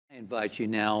invite you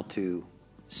now to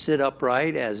sit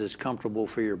upright as is comfortable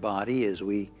for your body as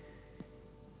we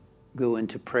go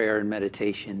into prayer and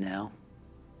meditation now.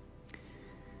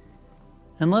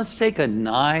 And let's take a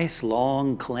nice,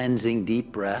 long, cleansing,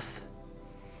 deep breath.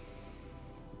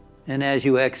 And as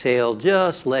you exhale,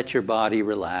 just let your body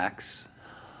relax.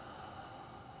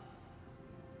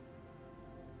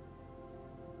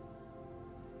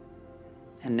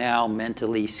 And now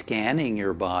mentally scanning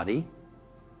your body.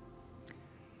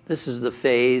 This is the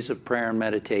phase of prayer and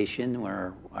meditation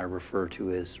where I refer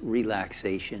to as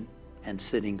relaxation and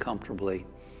sitting comfortably.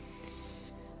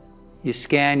 You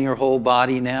scan your whole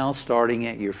body now, starting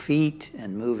at your feet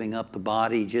and moving up the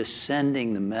body, just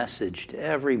sending the message to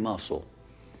every muscle.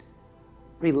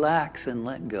 Relax and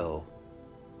let go.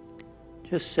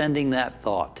 Just sending that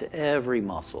thought to every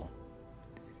muscle.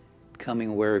 Becoming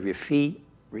aware of your feet,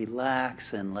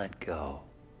 relax and let go.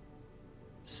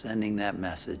 Sending that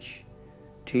message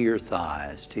to your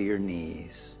thighs, to your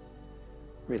knees.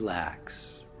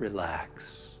 Relax,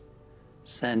 relax.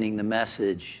 Sending the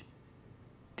message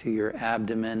to your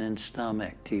abdomen and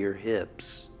stomach, to your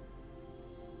hips.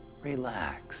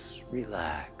 Relax,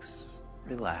 relax,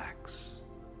 relax.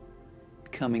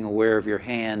 Becoming aware of your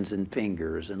hands and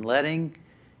fingers and letting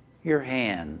your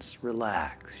hands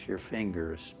relax, your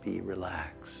fingers be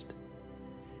relaxed.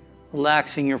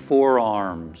 Relaxing your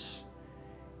forearms,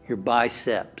 your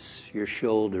biceps, your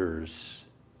shoulders.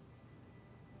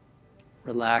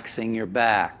 Relaxing your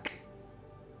back,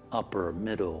 upper,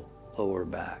 middle, lower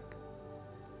back.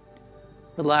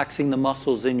 Relaxing the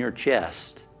muscles in your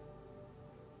chest.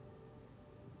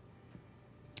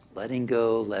 Letting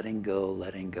go, letting go,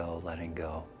 letting go, letting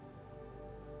go.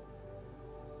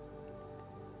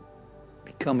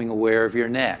 Becoming aware of your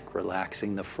neck,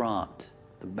 relaxing the front,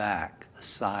 the back, the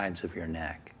sides of your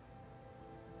neck.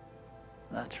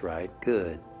 That's right,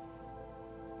 good.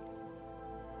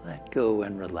 Let go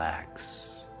and relax.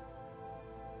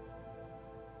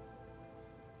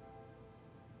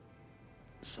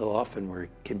 So often we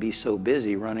can be so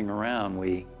busy running around,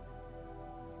 we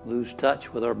lose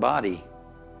touch with our body,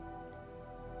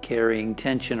 carrying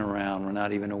tension around we're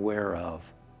not even aware of.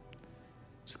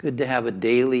 It's good to have a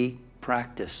daily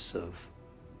practice of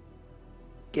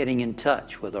getting in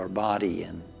touch with our body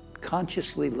and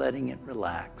consciously letting it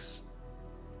relax.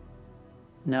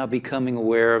 Now becoming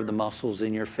aware of the muscles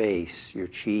in your face, your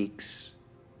cheeks,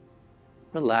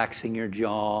 relaxing your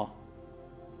jaw,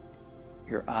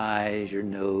 your eyes, your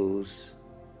nose,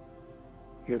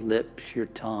 your lips, your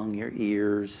tongue, your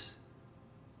ears,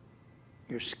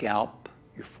 your scalp,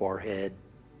 your forehead.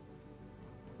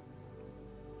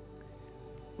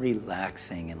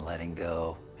 Relaxing and letting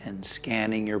go and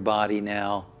scanning your body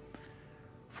now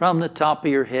from the top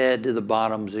of your head to the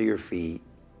bottoms of your feet.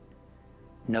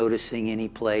 Noticing any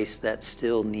place that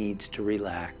still needs to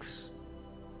relax.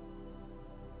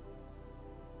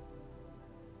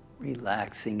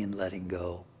 Relaxing and letting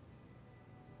go.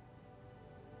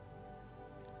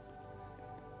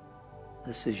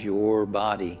 This is your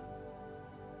body,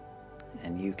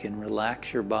 and you can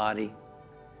relax your body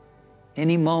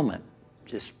any moment,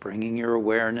 just bringing your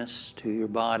awareness to your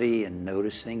body and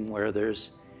noticing where there's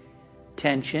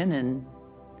tension and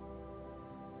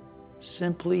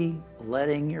simply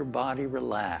letting your body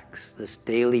relax. This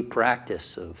daily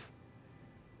practice of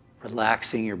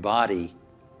relaxing your body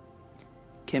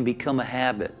can become a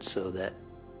habit so that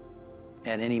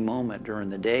at any moment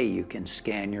during the day you can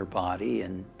scan your body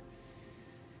and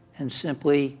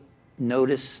simply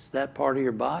notice that part of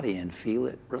your body and feel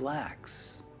it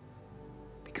relax.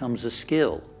 Becomes a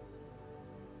skill.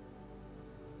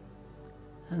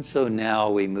 And so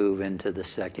now we move into the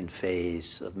second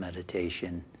phase of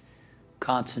meditation.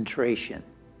 Concentration,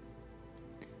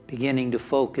 beginning to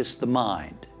focus the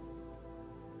mind.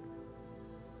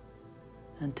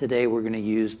 And today we're going to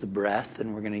use the breath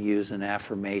and we're going to use an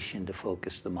affirmation to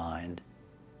focus the mind.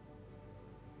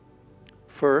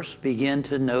 First, begin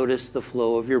to notice the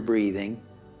flow of your breathing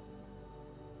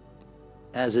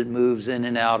as it moves in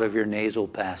and out of your nasal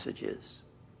passages.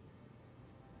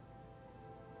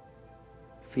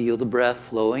 Feel the breath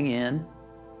flowing in.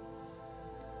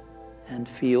 And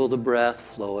feel the breath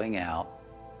flowing out.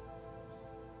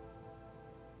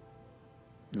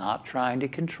 Not trying to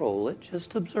control it,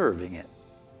 just observing it.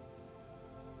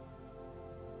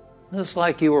 Just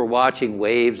like you were watching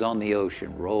waves on the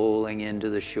ocean rolling into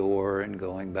the shore and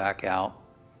going back out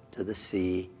to the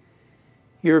sea.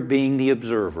 You're being the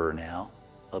observer now,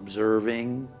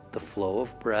 observing the flow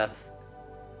of breath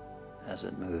as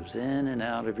it moves in and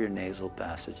out of your nasal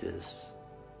passages.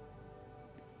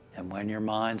 And when your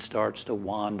mind starts to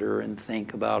wander and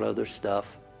think about other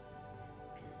stuff,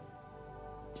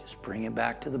 just Just bring it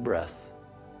back to the breath.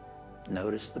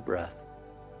 Notice the breath.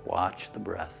 Watch the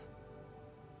breath.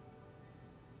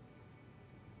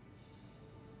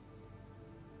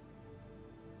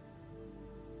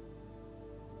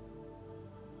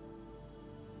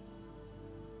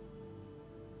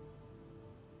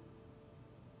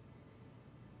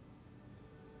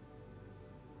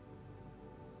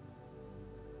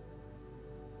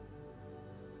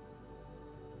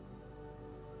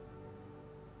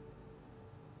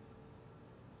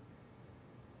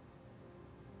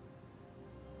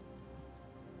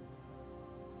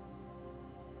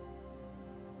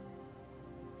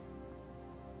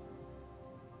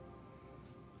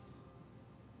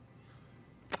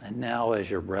 And now as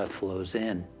your breath flows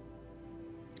in,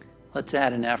 let's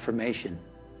add an affirmation.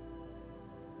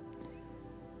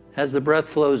 As the breath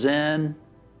flows in,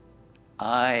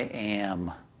 I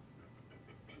am.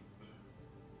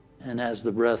 And as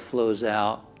the breath flows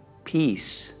out,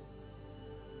 peace.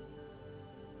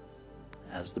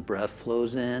 As the breath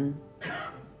flows in,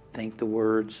 think the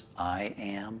words, I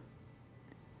am.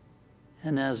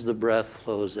 And as the breath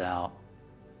flows out,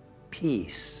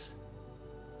 peace.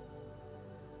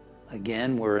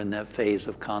 Again, we're in that phase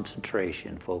of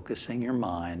concentration, focusing your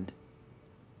mind.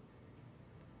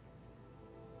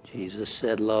 Jesus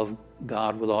said, love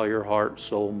God with all your heart,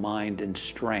 soul, mind, and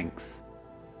strength.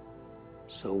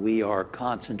 So we are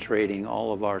concentrating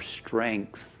all of our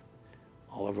strength,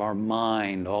 all of our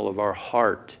mind, all of our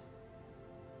heart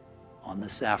on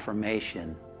this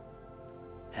affirmation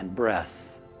and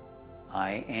breath.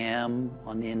 I am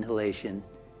on the inhalation,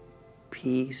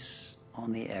 peace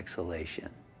on the exhalation.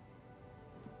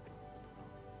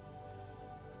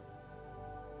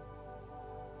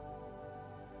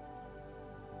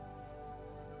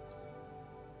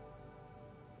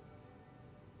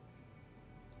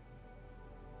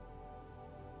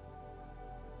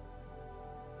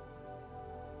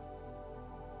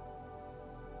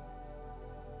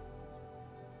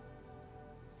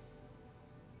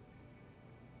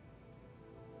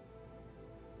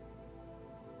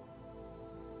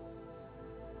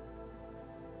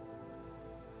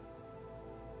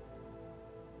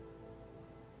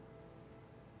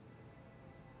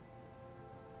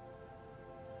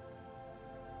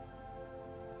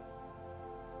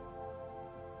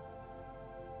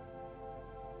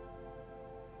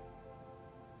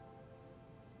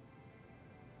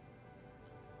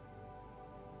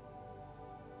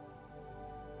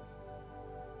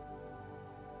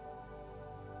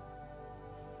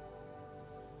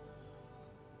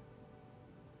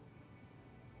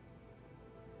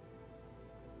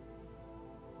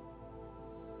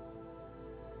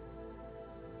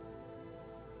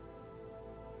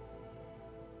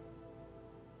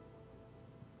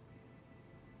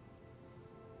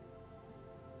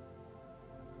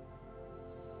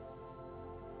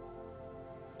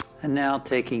 And now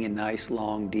taking a nice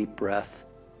long deep breath.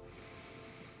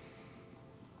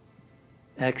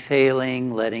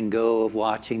 Exhaling, letting go of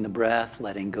watching the breath,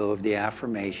 letting go of the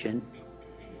affirmation,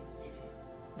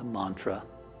 the mantra.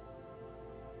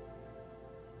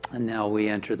 And now we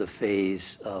enter the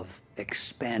phase of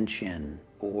expansion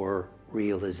or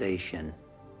realization.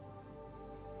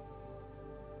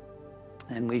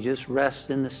 And we just rest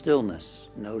in the stillness,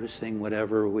 noticing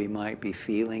whatever we might be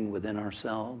feeling within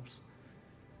ourselves,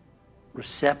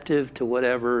 receptive to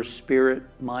whatever spirit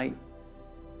might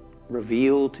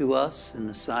reveal to us in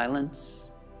the silence.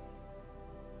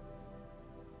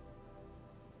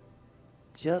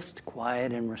 Just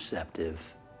quiet and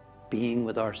receptive, being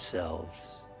with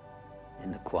ourselves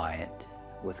in the quiet,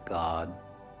 with God,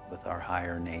 with our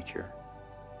higher nature,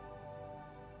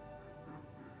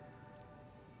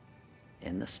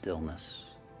 in the stillness.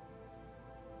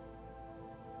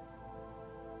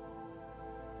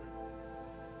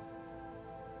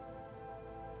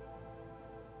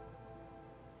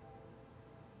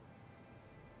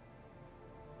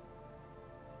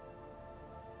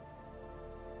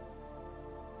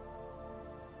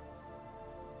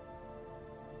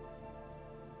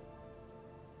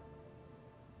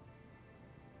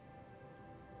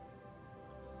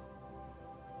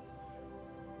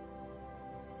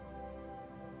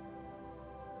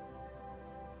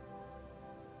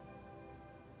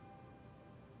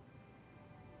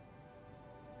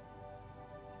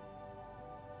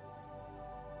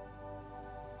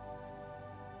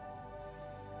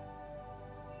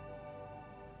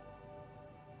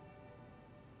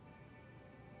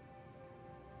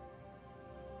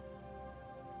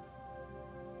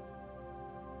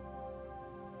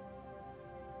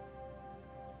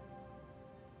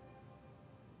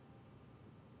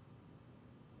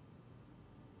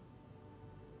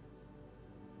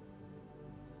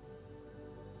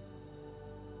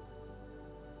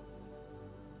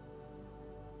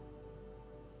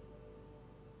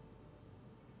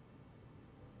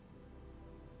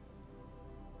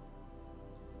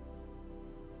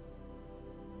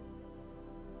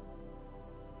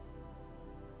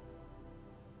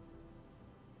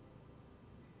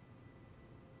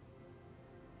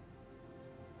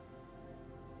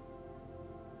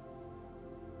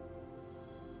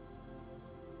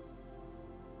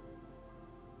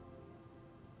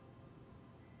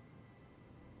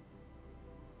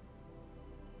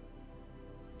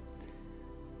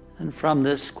 And from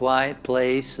this quiet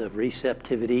place of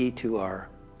receptivity to our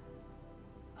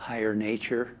higher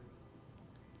nature,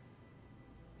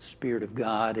 Spirit of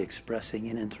God expressing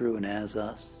in and through and as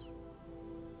us,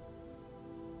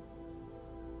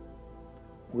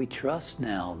 we trust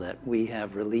now that we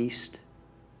have released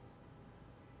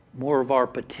more of our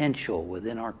potential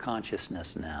within our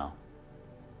consciousness now.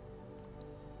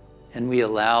 And we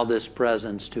allow this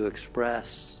presence to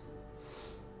express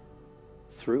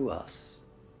through us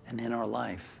and in our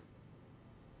life.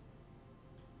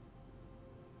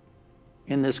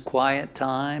 In this quiet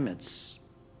time, it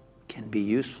can be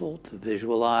useful to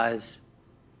visualize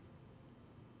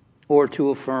or to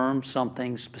affirm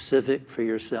something specific for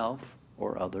yourself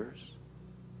or others.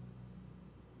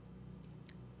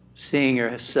 Seeing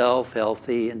yourself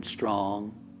healthy and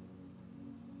strong,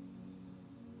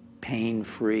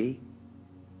 pain-free,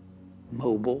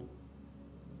 mobile,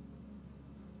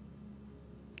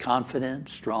 confident,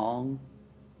 strong,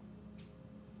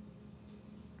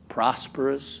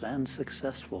 prosperous, and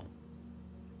successful,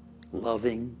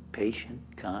 loving, patient,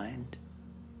 kind.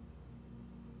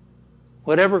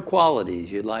 Whatever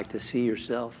qualities you'd like to see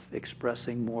yourself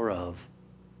expressing more of,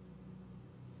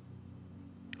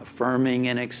 affirming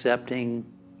and accepting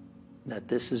that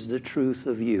this is the truth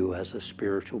of you as a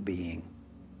spiritual being,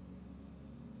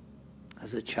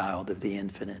 as a child of the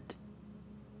infinite.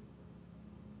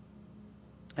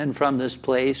 And from this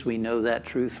place, we know that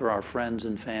truth for our friends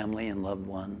and family and loved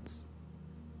ones.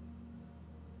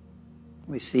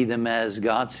 We see them as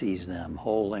God sees them,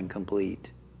 whole and complete.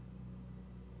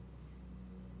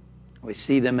 We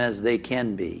see them as they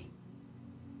can be,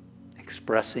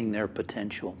 expressing their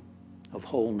potential of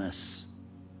wholeness,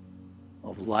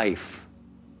 of life,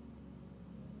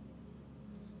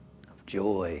 of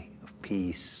joy, of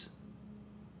peace,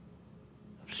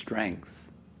 of strength.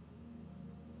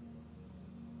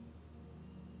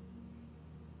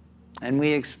 And we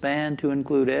expand to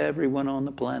include everyone on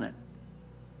the planet,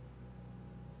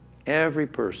 every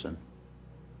person,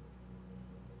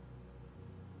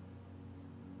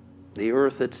 the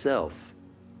earth itself.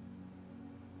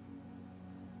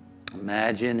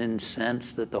 Imagine and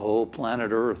sense that the whole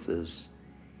planet Earth is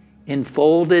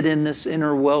enfolded in this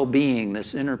inner well-being,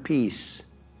 this inner peace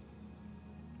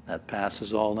that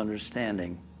passes all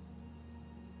understanding.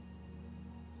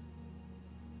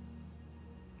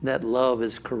 That love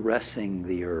is caressing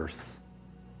the earth,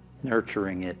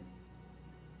 nurturing it,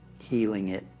 healing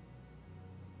it,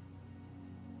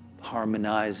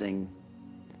 harmonizing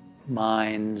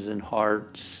minds and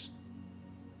hearts,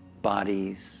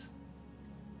 bodies,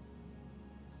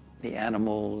 the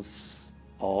animals,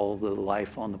 all the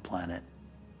life on the planet.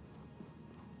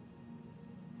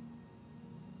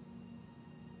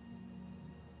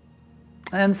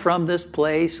 And from this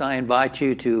place, I invite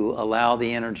you to allow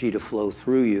the energy to flow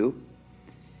through you.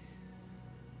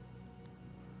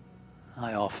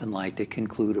 I often like to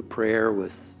conclude a prayer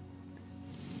with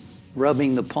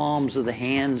rubbing the palms of the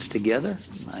hands together.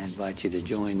 I invite you to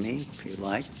join me if you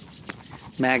like.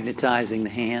 Magnetizing the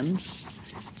hands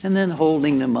and then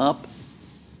holding them up.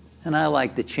 And I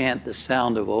like to chant the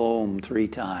sound of Om 3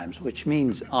 times, which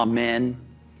means Amen.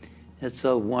 It's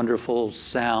a wonderful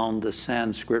sound, a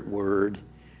Sanskrit word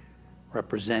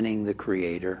representing the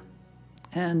Creator,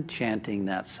 and chanting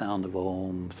that sound of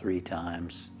Om 3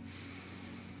 times.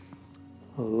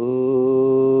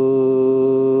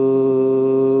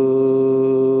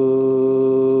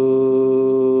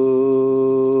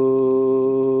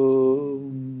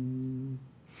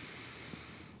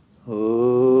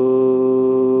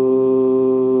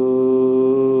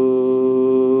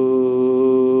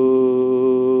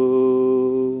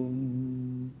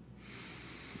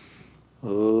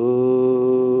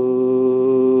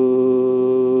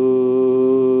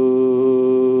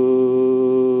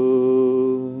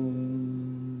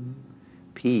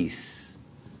 Peace.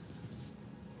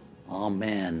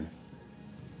 Amen.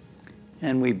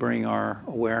 And we bring our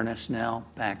awareness now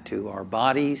back to our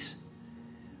bodies,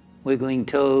 wiggling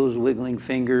toes, wiggling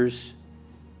fingers,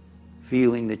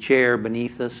 feeling the chair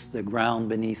beneath us, the ground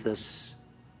beneath us,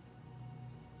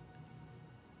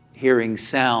 hearing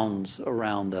sounds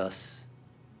around us,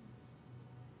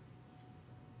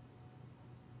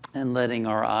 and letting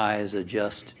our eyes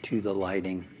adjust to the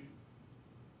lighting.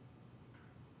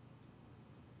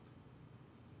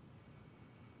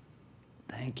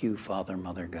 Thank you, Father,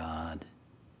 Mother, God.